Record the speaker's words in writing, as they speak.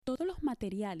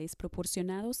materiales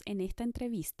proporcionados en esta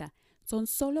entrevista son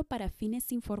solo para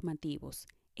fines informativos,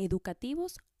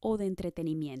 educativos o de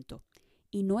entretenimiento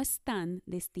y no están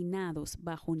destinados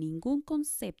bajo ningún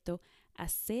concepto a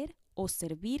ser o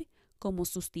servir como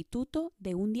sustituto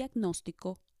de un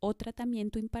diagnóstico o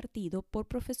tratamiento impartido por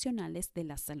profesionales de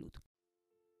la salud.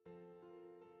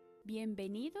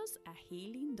 Bienvenidos a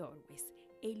Healing Doorways,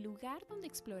 el lugar donde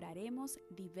exploraremos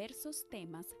diversos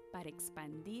temas para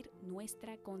expandir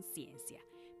nuestra conciencia.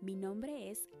 Mi nombre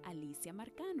es Alicia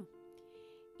Marcano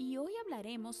y hoy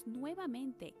hablaremos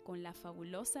nuevamente con la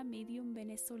fabulosa medium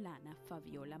venezolana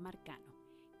Fabiola Marcano,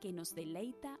 que nos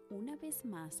deleita una vez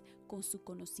más con su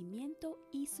conocimiento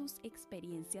y sus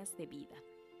experiencias de vida.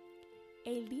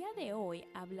 El día de hoy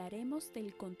hablaremos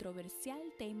del controversial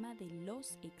tema de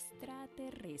los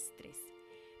extraterrestres.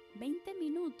 20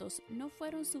 minutos no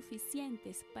fueron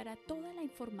suficientes para toda la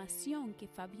información que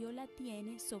Fabiola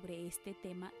tiene sobre este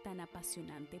tema tan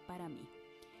apasionante para mí.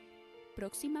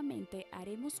 Próximamente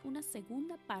haremos una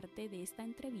segunda parte de esta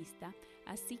entrevista,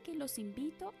 así que los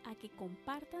invito a que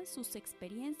compartan sus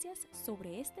experiencias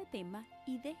sobre este tema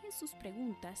y dejen sus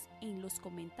preguntas en los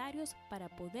comentarios para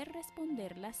poder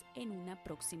responderlas en una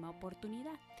próxima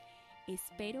oportunidad.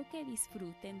 Espero que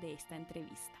disfruten de esta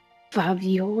entrevista.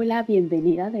 Fabiola,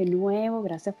 bienvenida de nuevo.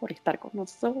 Gracias por estar con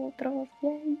nosotros.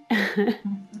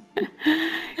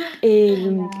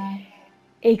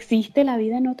 ¿Existe la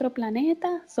vida en otro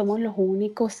planeta? ¿Somos los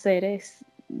únicos seres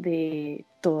de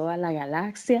toda la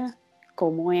galaxia?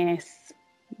 ¿Cómo es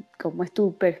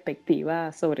tu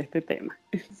perspectiva sobre este tema?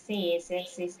 Sí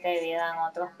existe vida en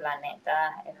otros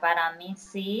planetas. Para mí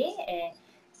sí.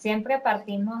 Siempre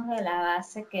partimos de la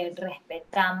base que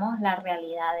respetamos la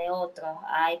realidad de otros.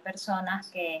 Hay personas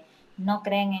que no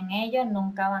creen en ello,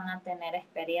 nunca van a tener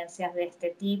experiencias de este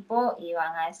tipo y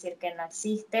van a decir que no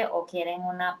existe o quieren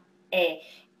una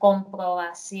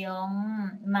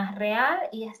comprobación más real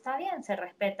y está bien, se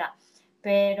respeta.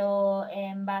 Pero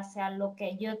en base a lo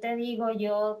que yo te digo,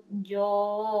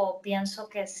 yo pienso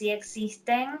que sí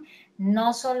existen,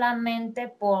 no solamente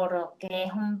porque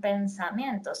es un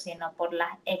pensamiento, sino por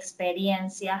las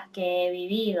experiencias que he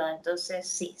vivido. Entonces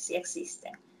sí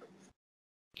existen.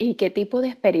 ¿Y qué tipo de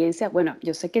experiencia? Bueno,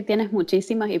 yo sé que tienes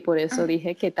muchísimas y por eso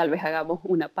dije que tal vez hagamos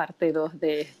una parte 2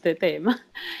 de este tema.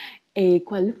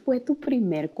 ¿Cuál fue tu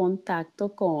primer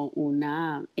contacto con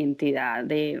una entidad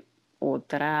de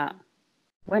otra,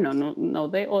 bueno, no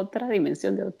de otra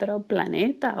dimensión, de otro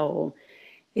planeta? ¿O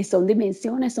son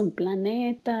dimensiones, son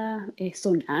planetas,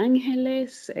 son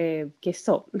ángeles? ¿Qué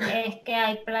son? Es que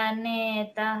hay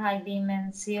planetas, hay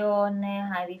dimensiones,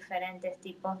 hay diferentes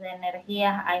tipos de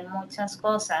energías, hay muchas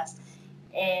cosas.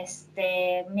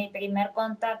 Mi primer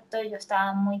contacto, yo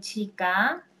estaba muy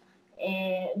chica.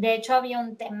 De hecho, había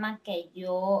un tema que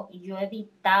yo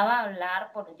evitaba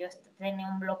hablar porque yo tenía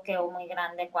un bloqueo muy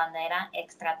grande cuando eran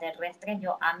extraterrestres.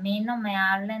 A mí no me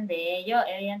hablen de ello.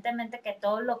 Evidentemente que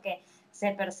todo lo que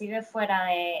se percibe fuera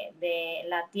de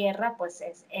la Tierra, pues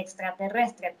es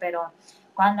extraterrestre, pero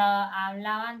cuando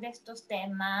hablaban de estos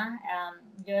temas,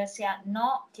 yo decía,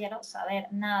 no quiero saber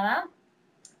nada.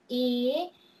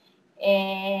 Y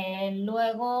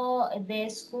luego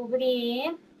descubrí,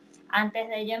 antes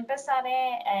de yo empezar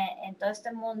en todo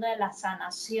este mundo de la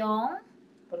sanación,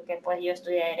 porque pues yo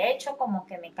estudié Derecho, como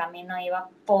que mi camino iba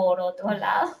por otro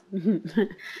lado.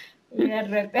 Y de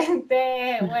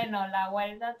repente, bueno, la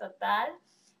vuelta total.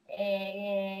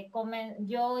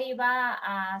 Yo iba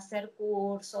a hacer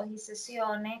cursos y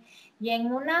sesiones y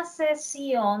en una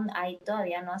sesión, ahí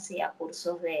todavía no hacía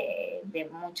cursos de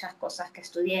muchas cosas que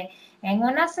estudié, en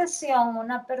una sesión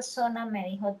una persona me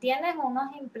dijo, tienes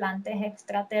unos implantes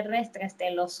extraterrestres,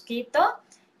 ¿te los quito?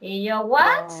 Y yo,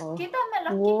 ¿what? Oh.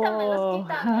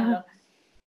 Quítamelos.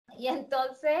 Y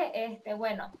entonces,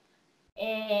 bueno,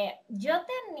 yo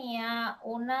tenía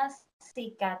una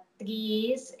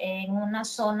cicatriz en una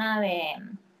zona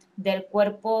del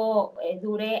cuerpo,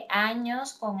 duré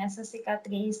años con esa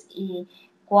cicatriz y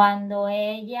cuando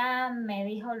ella me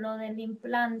dijo lo del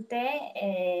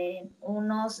implante,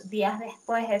 unos días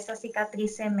después esa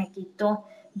cicatriz se me quitó.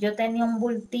 Yo tenía un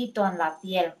bultito en la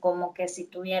piel, como que si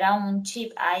tuviera un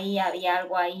chip ahí, había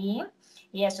algo ahí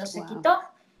y eso se quitó.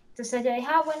 Entonces yo dije,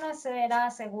 bueno, ese era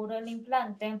seguro el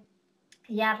implante.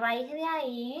 Y a raíz de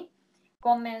ahí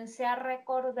comencé a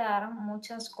recordar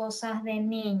muchas cosas de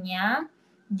niña.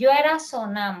 Yo era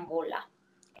sonámbula,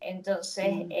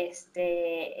 entonces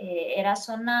era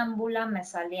sonámbula, me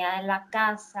salía de la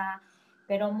casa,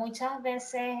 pero muchas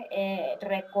veces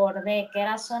recordé que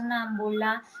era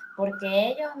sonámbula porque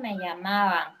ellos me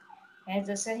llamaban.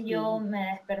 Entonces yo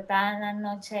me despertaba en la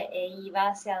noche e iba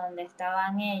hacia donde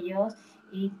estaban ellos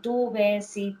y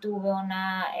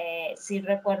sí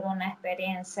recuerdo una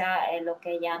experiencia, lo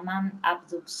que llaman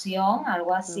abducción,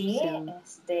 algo así.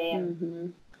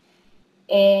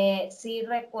 Sí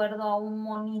recuerdo a un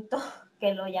monito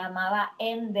que lo llamaba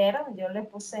Ender, yo le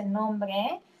puse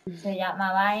nombre, se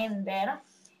llamaba Ender,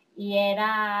 y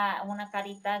era una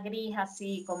carita gris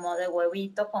así como de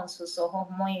huevito con sus ojos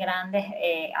muy grandes,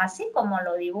 así como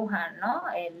lo dibujan, ¿no?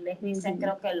 Les dicen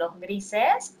creo que los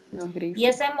grises. Y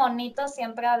ese monito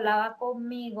siempre hablaba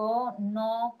conmigo,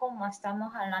 no como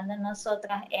estamos hablando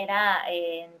nosotras, era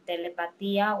en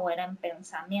telepatía o era en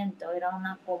pensamiento, era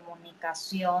una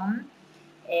comunicación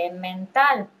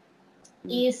mental.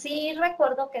 Y sí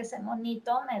recuerdo que ese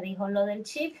monito me dijo lo del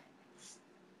chip.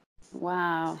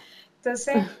 Wow.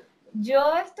 Entonces,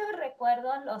 yo estos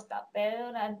recuerdos los tapé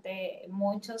durante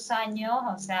muchos años,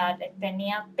 o sea,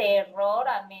 tenía terror,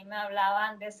 a mí me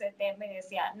hablaban de ese tema y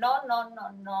decía, no, no,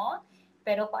 no, no.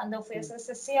 Pero cuando fui a esa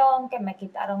sesión, que me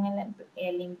quitaron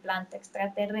el implante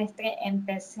extraterrestre,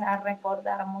 empecé a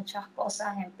recordar muchas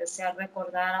cosas, empecé a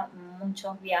recordar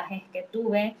muchos viajes que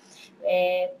tuve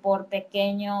por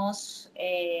pequeños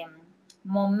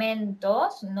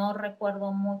momentos, no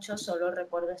recuerdo mucho, solo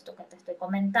recuerdo esto que te estoy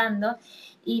comentando.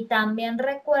 Y también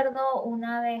recuerdo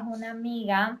una vez una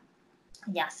amiga,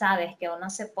 ya sabes que uno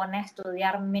se pone a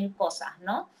estudiar mil cosas,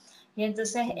 ¿no? Y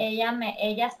entonces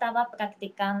ella estaba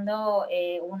practicando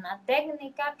una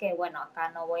técnica que, bueno, acá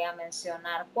no voy a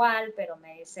mencionar cuál, pero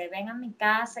me dice, ven a mi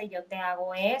casa y yo te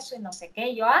hago eso y no sé qué.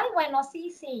 Y yo, ay, bueno,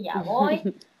 sí, ya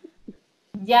voy.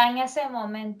 Ya en ese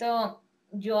momento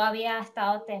yo había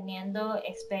estado teniendo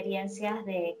experiencias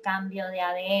de cambio de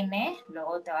ADN,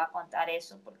 luego te voy a contar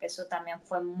eso porque eso también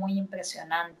fue muy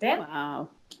impresionante. Wow.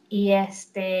 Y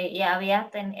había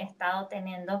estado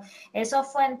teniendo, eso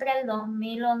fue entre el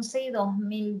 2011 y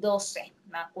 2012,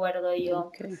 me acuerdo yo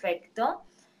perfecto.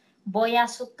 Voy a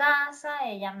su casa,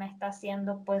 ella me está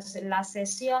haciendo pues la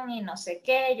sesión y no sé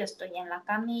qué, yo estoy en la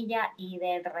camilla y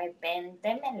de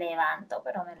repente me levanto,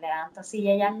 pero me levanto así,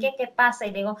 y ella, ¿qué pasa?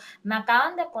 Y digo, me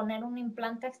acaban de poner un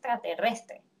implante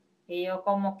extraterrestre. Y yo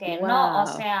como que no, o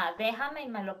sea, déjame y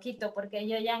me lo quito, porque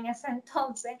yo ya en ese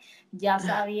entonces ya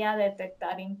sabía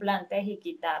detectar implantes y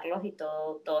quitarlos y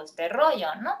todo este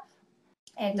rollo, ¿no?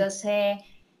 Entonces,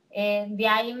 de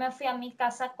ahí me fui a mi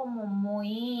casa como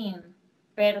muy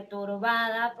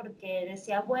perturbada porque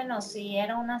decía, bueno, si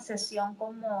era una sesión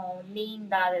como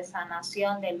linda de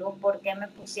sanación, de luz, ¿por qué me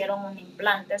pusieron un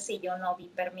implante si yo no di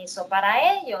permiso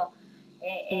para ello?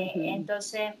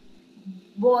 Entonces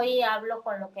voy y hablo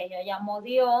con lo que yo llamo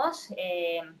Dios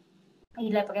y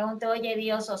le pregunto, oye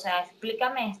Dios, o sea,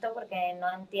 explícame esto porque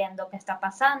no entiendo qué está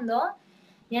pasando.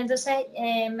 Y entonces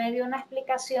me dio una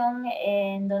explicación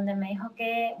en donde me dijo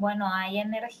que, bueno, hay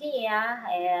energías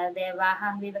de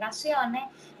bajas vibraciones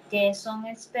que son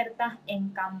expertas en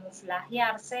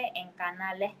camuflajearse en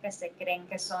canales que se creen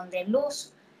que son de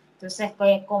luz. Entonces,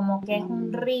 como que es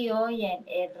un río y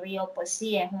el río, pues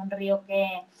sí, es un río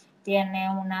que tiene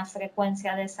una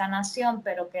frecuencia de sanación,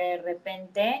 pero que de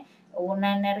repente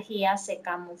una energía se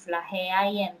camuflajea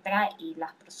y entra y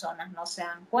las personas no se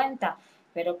dan cuenta,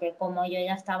 pero que como yo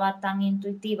ya estaba tan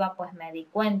intuitiva, pues me di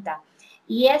cuenta.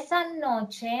 Y esa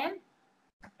noche,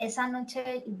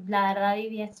 la verdad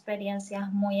viví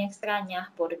experiencias muy extrañas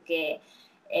porque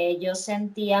yo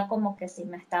sentía como que si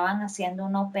me estaban haciendo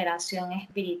una operación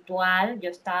espiritual, yo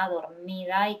estaba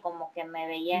dormida y como que me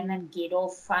veía en el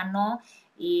quirófano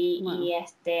y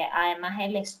además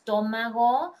el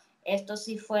estómago, esto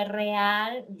sí fue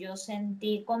real, yo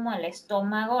sentí como el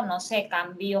estómago, no sé,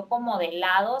 cambió como de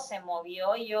lado, se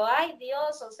movió y yo, ay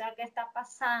Dios, o sea, ¿qué está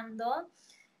pasando?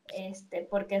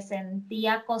 Porque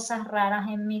sentía cosas raras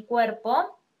en mi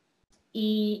cuerpo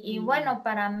y bueno,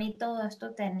 para mí todo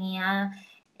esto tenía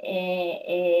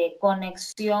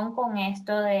conexión con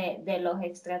esto de los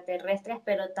extraterrestres,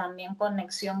 pero también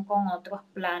conexión con otros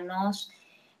planos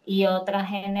y otras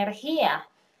energías.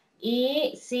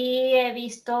 Y sí he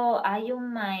visto, hay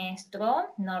un maestro,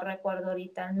 no recuerdo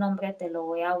ahorita el nombre, te lo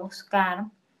voy a buscar,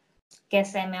 que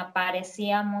se me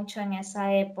aparecía mucho en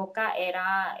esa época,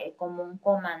 era como un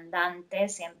comandante,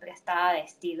 siempre estaba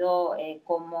vestido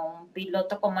como un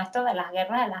piloto, como esto de las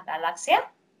guerras de las galaxias.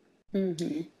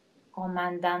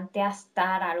 Comandante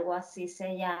Astar, algo así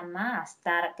se llama,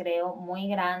 Astar creo, muy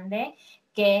grande,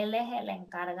 que él es el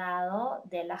encargado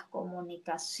de las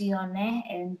comunicaciones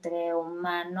entre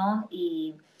humanos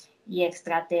y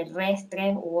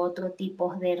extraterrestres u otro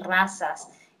tipo de razas.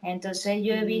 Entonces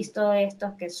yo he visto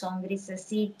estos que son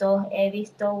grisecitos, he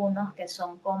visto unos que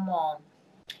son como,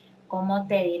 ¿cómo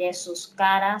te diré? Sus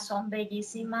caras son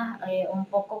bellísimas, un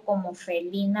poco como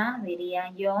felinas,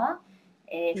 diría yo.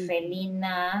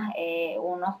 felinas,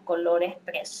 unos colores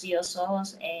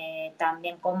preciosos,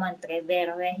 también como entre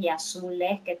verdes y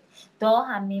azules, que todos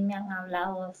a mí me han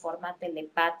hablado de forma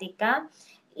telepática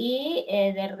y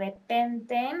de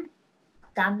repente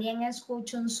también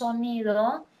escucho un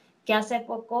sonido que hace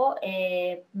poco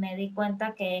me di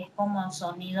cuenta que es como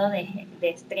sonido de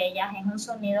estrellas, es un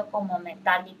sonido como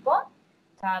metálico.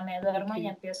 O sea, me duermo y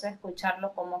empiezo a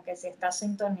escucharlo como que se está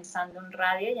sintonizando un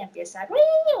radio y empieza a...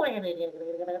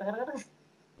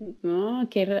 No,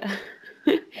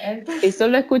 eso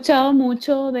lo he escuchado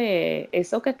mucho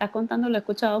eso que estás contando, lo he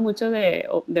escuchado mucho de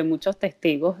muchos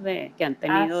testigos que han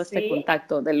tenido ese Así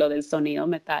contacto de lo del sonido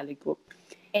metálico.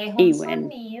 es Y un bueno,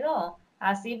 sonido,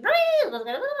 así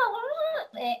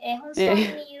es un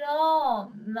sonido,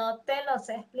 no te lo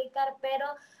sé explicar, pero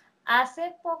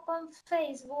hace poco en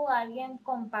Facebook alguien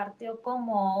compartió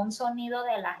como un sonido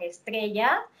de las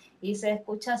estrellas y se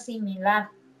escucha similar.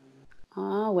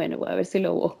 bueno, voy a ver si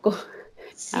lo busco.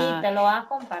 Sí, te lo voy a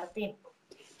compartir.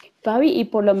 Fabi, y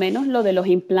por lo menos lo de ¿los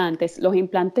implantes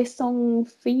son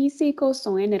físicos,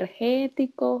 son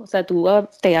energéticos? O sea, ¿tú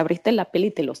te abriste la piel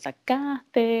y te lo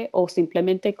sacaste o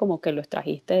simplemente como que los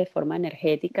trajiste de forma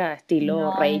energética, estilo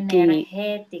No Reiki?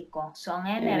 energéticos, son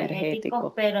energéticos,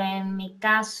 Energético. pero en mi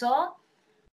caso,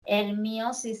 el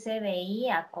mío sí se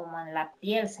veía como en la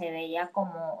piel, se veía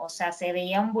como, o sea, se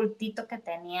veía un bultito que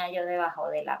tenía yo debajo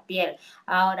de la piel.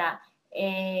 Ahora,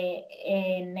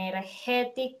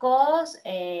 energéticos,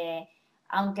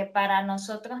 aunque para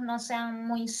nosotros no sean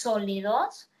muy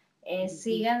sólidos,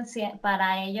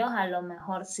 para ellos a lo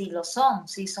mejor sí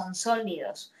son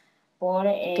sólidos por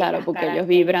Claro, las porque ellos características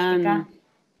vibran.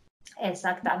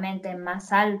 exactamente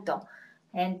más alto.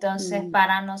 Entonces, mm,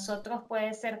 para nosotros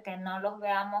puede ser que no los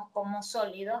veamos como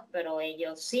sólidos, pero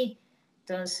ellos sí.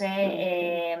 Entonces,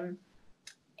 ok.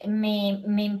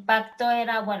 mi impacto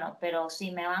era, bueno, pero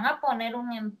si me van a poner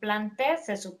un implante,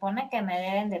 se supone que me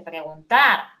deben de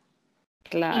preguntar. Y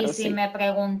Claro, si sí. me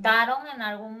preguntaron en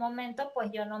algún momento,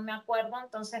 pues yo no me acuerdo,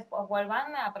 entonces pues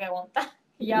vuélvanme a preguntar.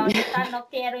 Y ahorita no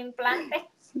quiero implantes.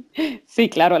 Sí,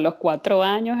 claro, a los 4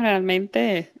 años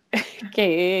realmente,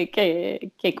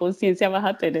 ¿qué conciencia vas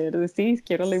a tener de si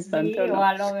quiero el implante o Sí, o no?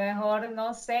 a lo mejor,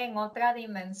 no sé, en otra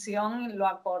dimensión lo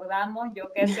acordamos,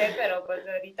 yo qué sé, pero pues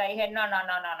ahorita dije, no,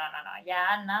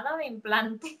 ya nada de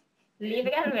implante,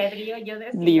 libre albedrío, yo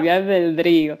decido. Libre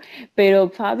albedrío. Pero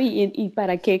Fabi, ¿y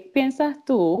para qué piensas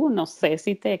tú? No sé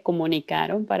si te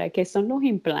comunicaron, ¿para qué son los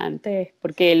implantes?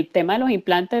 Porque el tema de los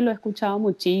implantes lo he escuchado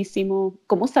muchísimo.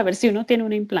 ¿Cómo saber si uno tiene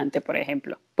un implante, por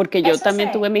ejemplo? Porque yo Eso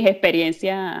también tuve sé, mis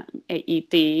experiencias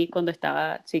IT cuando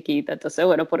estaba chiquita. Entonces,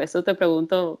 bueno, por eso te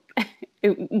pregunto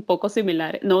un poco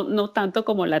similar. No, no tanto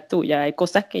como la tuya, hay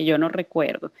cosas que yo no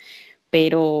recuerdo.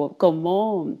 Pero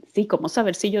 ¿cómo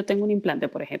saber si yo tengo un implante,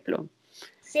 por ejemplo?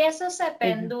 si eso se Eh,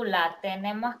 pendula,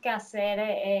 tenemos que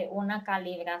hacer una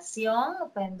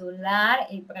calibración pendular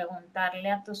y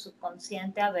preguntarle a tu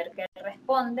subconsciente a ver qué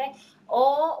responde.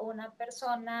 O una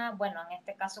persona, bueno, en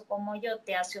este caso como yo,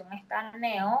 te hace un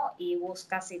escaneo y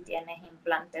busca si tienes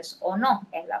implantes o no.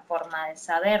 Es la forma de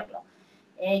saberlo.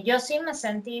 Yo sí me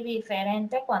sentí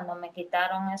diferente cuando me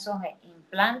quitaron esos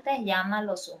implantes,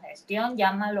 llámalo sugestión,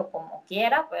 llámalo como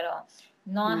quiera, pero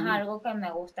no es mm, algo que me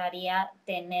gustaría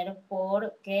tener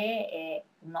porque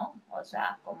no, o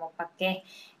sea, como para qué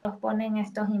nos ponen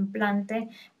estos implantes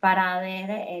para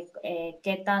ver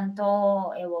qué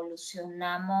tanto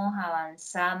evolucionamos,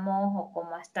 avanzamos o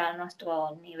cómo está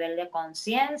nuestro nivel de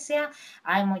conciencia.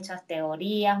 Hay muchas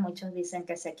teorías, muchos dicen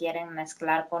que se quieren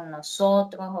mezclar con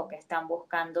nosotros o que están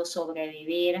buscando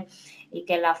sobrevivir y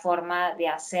que la forma de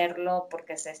hacerlo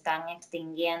porque se están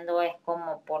extinguiendo es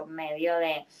como por medio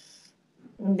de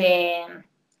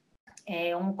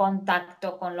un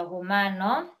contacto con los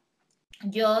humanos.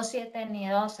 Yo sí he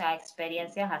tenido, o sea,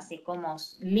 experiencias así como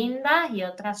lindas y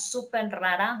otras súper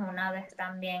raras. Una vez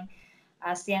también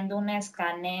haciendo un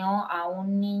escaneo a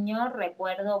un niño,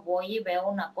 recuerdo, voy y veo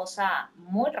una cosa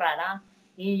muy rara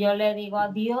y yo le digo,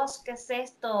 adiós, ¿qué es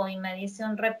esto? Y me dice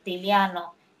un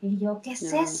reptiliano. Y yo, ¿qué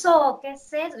es ah, eso? ¿Qué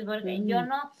es eso? Porque yo mm,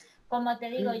 no, como te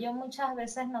digo, yo muchas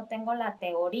veces no tengo la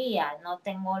teoría, no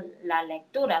tengo la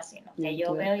lectura, sino que yo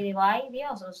lectura. veo y digo, ay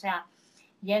Dios, o sea,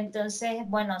 y entonces,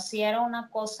 bueno, si era una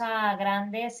cosa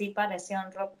grande, sí parecía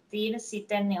un reptil, sí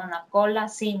tenía una cola,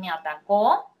 sí me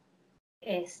atacó.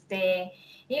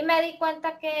 Y me di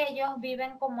cuenta que ellos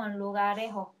viven como en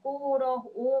lugares oscuros,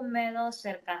 húmedos,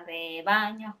 cerca de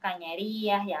baños,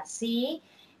 cañerías y así,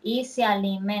 y se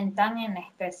alimentan en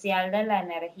especial de la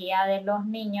energía de los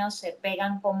niños, se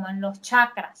pegan como en los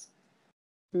chakras.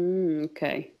 Ok.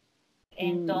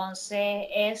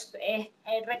 Entonces,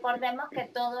 recordemos que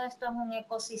todo esto es un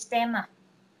ecosistema.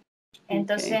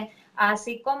 Entonces,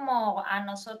 así como a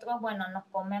nosotros, bueno, nos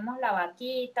comemos la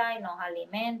vaquita y nos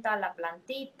alimenta la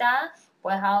plantita,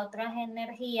 pues a otras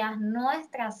energías,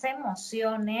 nuestras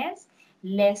emociones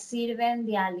les sirven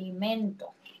de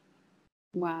alimento.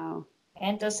 Wow.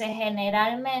 Entonces,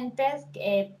 generalmente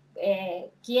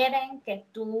quieren que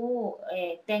tú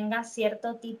tengas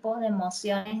cierto tipo de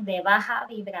emociones de baja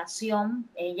vibración,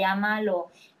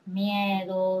 llámalo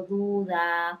miedo,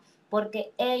 duda,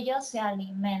 porque ellos se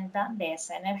alimentan de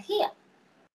esa energía.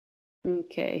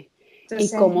 Okay.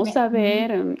 Entonces, ¿Y cómo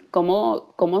saber,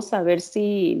 cómo saber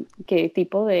si qué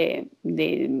tipo de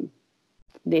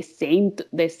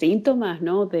síntomas,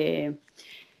 ¿no? De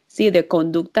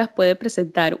conductas puede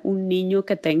presentar un niño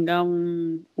que tenga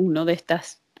uno de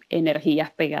estas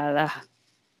energías pegadas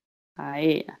a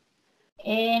ella?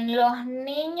 En los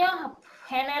niños,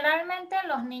 generalmente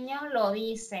los niños lo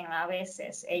dicen a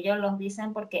veces, ellos los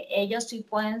dicen porque ellos sí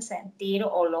pueden sentir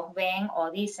o los ven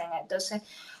o dicen. Entonces,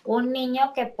 un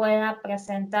niño que pueda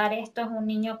presentar esto es un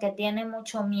niño que tiene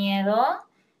mucho miedo,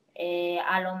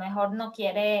 a lo mejor no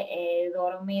quiere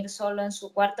dormir solo en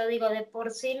su cuarto. Digo, de por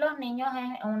sí los niños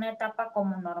en una etapa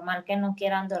como normal que no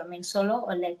quieran dormir solo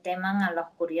o le teman a la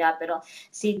oscuridad, pero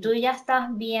si tú ya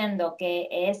estás viendo que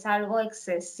es algo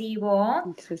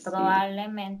excesivo,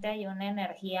 probablemente hay una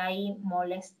energía ahí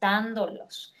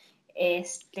molestándolos.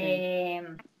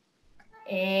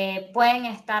 Pueden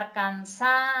estar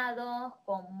cansados,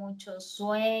 con mucho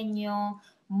sueño,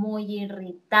 muy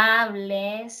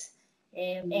irritables,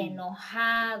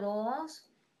 enojados.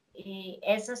 Y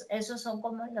esos son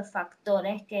como los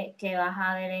factores que vas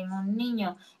a ver en un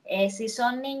niño. Si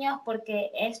son niños,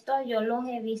 porque esto yo los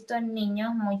he visto en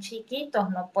niños muy chiquitos,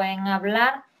 no pueden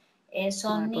hablar.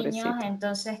 Son niños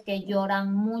entonces que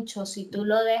lloran mucho. Si tú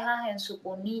lo dejas en su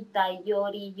cunita y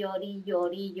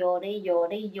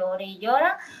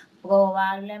llora,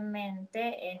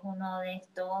 probablemente es uno de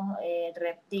estos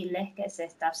reptiles que se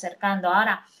está acercando.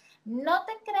 Ahora, no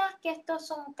te creas que estos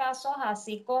son casos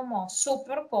así como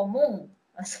súper común.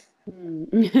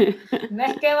 No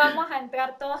es que vamos a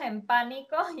entrar todos en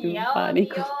pánico y oh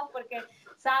Dios, porque,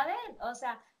 ¿saben? O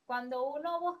sea, cuando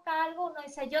uno busca algo, uno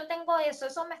dice, yo tengo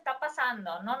eso me está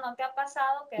pasando, ¿no? ¿No te ha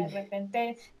pasado que de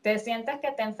repente te sientes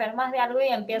que te enfermas de algo y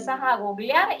empiezas a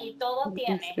googlear y todo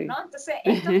tienes, ¿no? Entonces,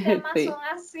 estos temas son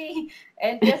así,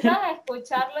 empiezas a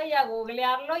escucharlo y a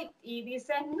googlearlo y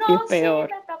dices, no, sí, me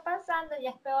está pasando y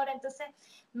es peor. Entonces,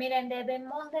 miren,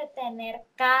 debemos de tener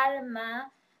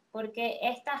calma, porque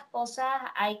estas cosas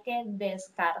hay que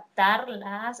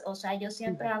descartarlas. O sea, yo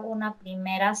siempre hago una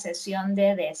primera sesión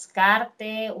de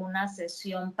descarte, una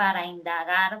sesión para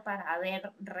indagar, para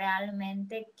ver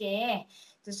realmente qué es.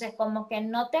 Entonces, como que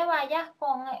no te vayas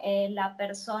con la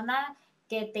persona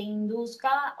que te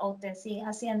induzca o te siga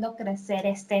haciendo crecer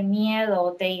este miedo,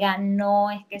 o te diga,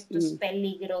 no, es que esto es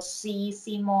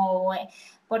peligrosísimo,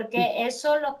 porque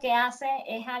eso lo que hace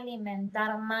es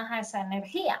alimentar más a esa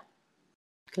energía.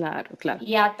 Claro.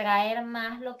 Y atraer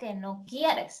más lo que no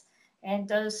quieres.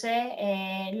 Entonces,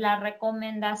 la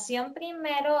recomendación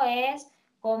primero es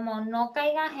como no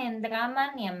caigas en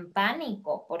drama ni en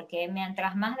pánico, porque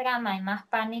mientras más drama y más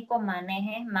pánico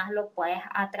manejes, más lo puedes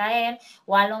atraer,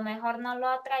 o a lo mejor no lo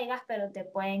atraigas, pero te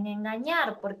pueden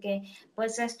engañar, porque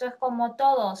pues esto es como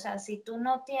todo. O sea, si tú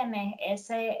no tienes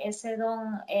ese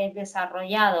don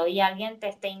desarrollado y alguien te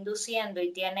está induciendo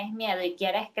y tienes miedo y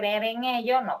quieres creer en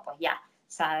ello, no, pues ya,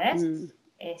 ¿sabes?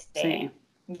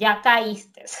 Ya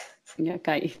caíste. Ya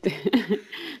caíste.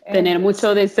 Tener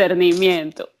mucho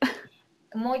discernimiento.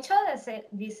 Mucho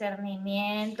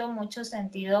discernimiento, mucho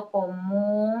sentido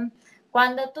común.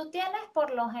 Cuando tú tienes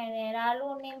por lo general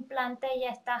un implante y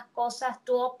estas cosas,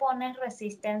 tú opones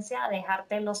resistencia a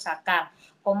dejártelo sacar,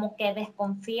 como que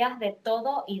desconfías de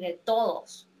todo y de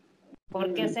todos,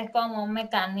 porque ese es como un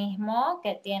mecanismo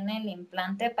que tiene el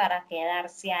implante para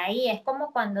quedarse ahí. Es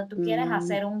como cuando tú quieres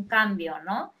hacer un cambio,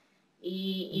 ¿no?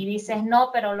 Y dices, no,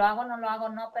 pero lo hago, no lo hago,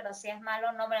 no, pero si es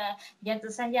malo, no. Y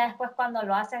entonces ya después cuando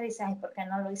lo haces dices, ay, ¿por qué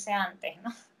no lo hice antes, no?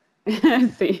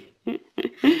 Sí.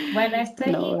 Bueno, esto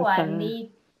es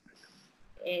igualito.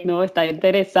 No, está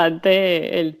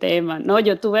interesante el tema. No,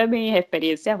 yo tuve mis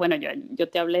experiencias, bueno, yo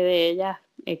te hablé de ellas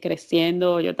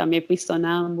creciendo, yo también fui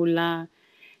sonámbula,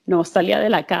 no salía de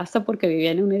la casa porque vivía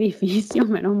en un edificio,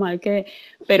 menos mal que,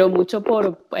 pero mucho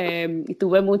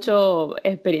tuve mucha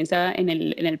experiencia en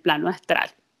el plano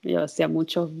astral. Yo hacía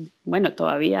bueno,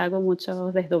 todavía hago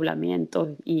muchos desdoblamientos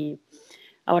y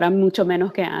ahora mucho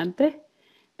menos que antes,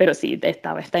 Pero sí,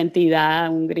 estaba esta entidad,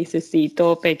 un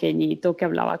grisecito pequeñito que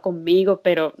hablaba conmigo,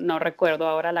 pero no recuerdo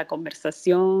ahora la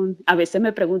conversación. A veces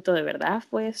me pregunto, ¿de verdad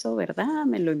fue eso? ¿Verdad?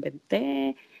 ¿Me lo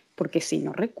inventé? Porque si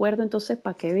no recuerdo, entonces,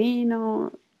 ¿para qué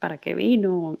vino? ¿Para qué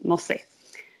vino? No sé.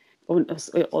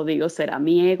 O digo, ¿será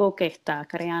mi ego que está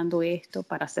creando esto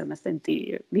para hacerme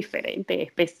sentir diferente,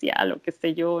 especial o qué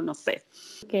sé yo? No sé.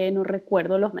 Que no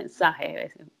recuerdo los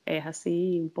mensajes. Es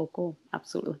así un poco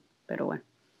absurdo, pero bueno.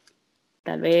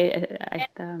 Tal vez Es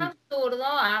está... absurdo,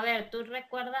 a ver, tú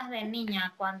recuerdas de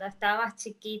niña, cuando estabas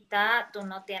chiquita, tú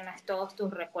no tienes todos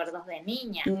tus recuerdos de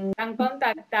niña. Están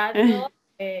contactando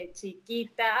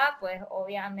chiquita, pues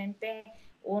obviamente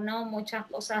uno muchas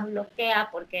cosas bloquea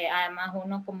porque además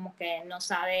uno como que no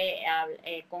sabe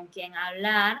con quién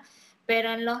hablar,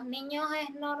 pero en los niños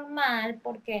es normal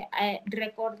porque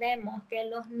recordemos que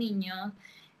los niños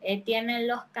tienen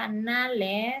los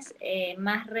canales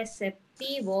más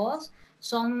receptivos,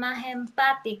 son más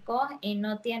empáticos y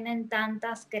no tienen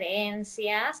tantas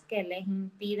creencias que les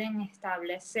impiden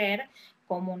establecer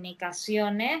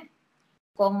comunicaciones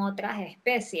con otras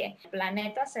especies. El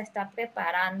planeta se está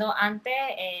preparando. Antes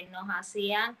nos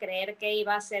hacían creer que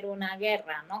iba a ser una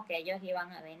guerra, ¿no? Que ellos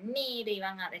iban a venir,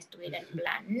 iban a destruir el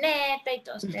planeta y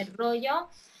todo este rollo.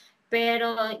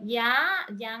 Pero ya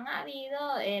han habido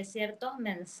ciertos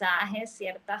mensajes,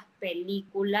 ciertas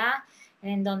películas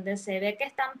en donde se ve que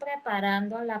están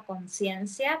preparando la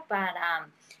conciencia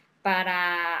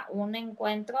para un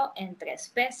encuentro entre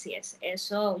especies.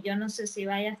 Eso yo no sé si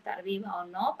vaya a estar viva o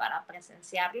no para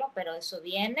presenciarlo, pero eso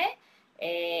viene.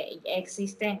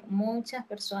 Existen muchas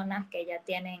personas que ya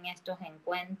tienen estos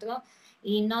encuentros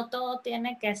y no todo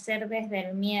tiene que ser desde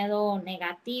el miedo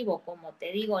negativo. Como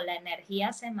te digo, la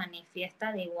energía se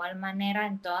manifiesta de igual manera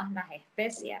en todas las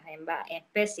especies,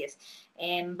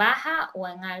 en baja o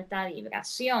en alta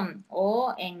vibración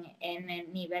o en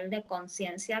el nivel de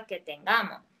conciencia que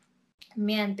tengamos.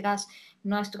 Mientras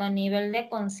nuestro nivel de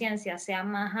conciencia sea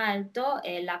más alto,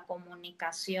 la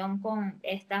comunicación con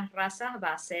estas razas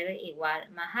va a ser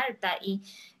igual más alta.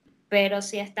 Pero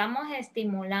si estamos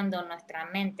estimulando nuestra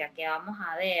mente a que vamos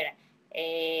a ver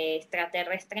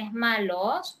extraterrestres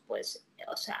malos, pues,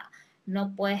 o sea,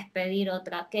 no puedes pedir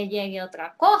que llegue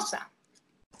otra cosa.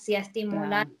 Si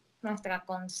estimular nuestra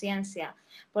conciencia,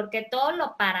 porque todo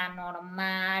lo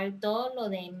paranormal, todo lo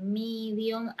de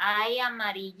medium, hay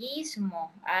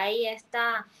amarillismo, hay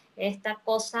esta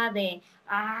cosa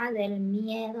del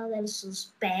miedo, del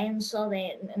suspenso,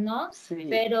 ¿no? Sí.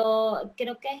 Pero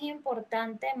creo que es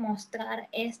importante mostrar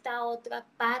esta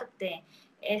parte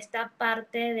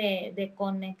de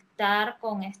conectar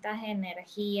con estas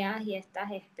energías y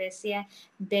estas especies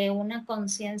de una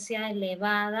conciencia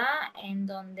elevada en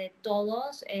donde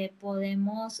todos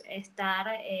podemos estar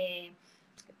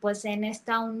pues en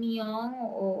esta unión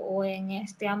o en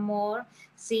este amor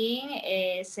sin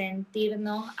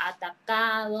sentirnos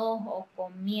atacados o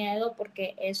con miedo,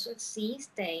 porque eso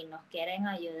existe y nos quieren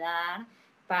ayudar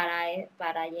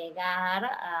para llegar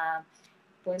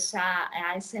pues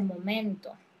a ese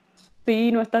momento.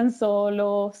 Sí, no están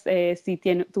solos. Si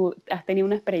tú has tenido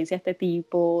una experiencia de este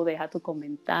tipo, deja tu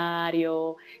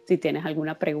comentario. Si tienes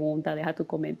alguna pregunta, deja tu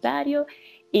comentario.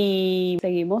 Y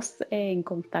seguimos en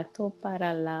contacto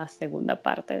para la segunda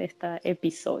parte de este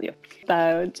episodio.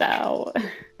 Chao, chao.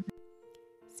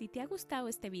 Si te ha gustado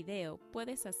este video,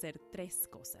 puedes hacer 3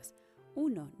 cosas.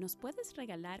 1. Nos puedes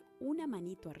regalar una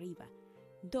manito arriba.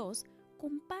 2.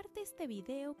 Comparte este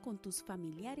video con tus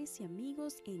familiares y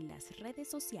amigos en las redes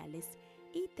sociales.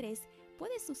 Y 3.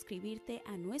 Puedes suscribirte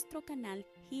a nuestro canal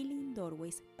Healing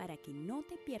Doorways para que no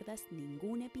te pierdas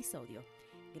ningún episodio.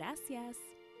 Gracias.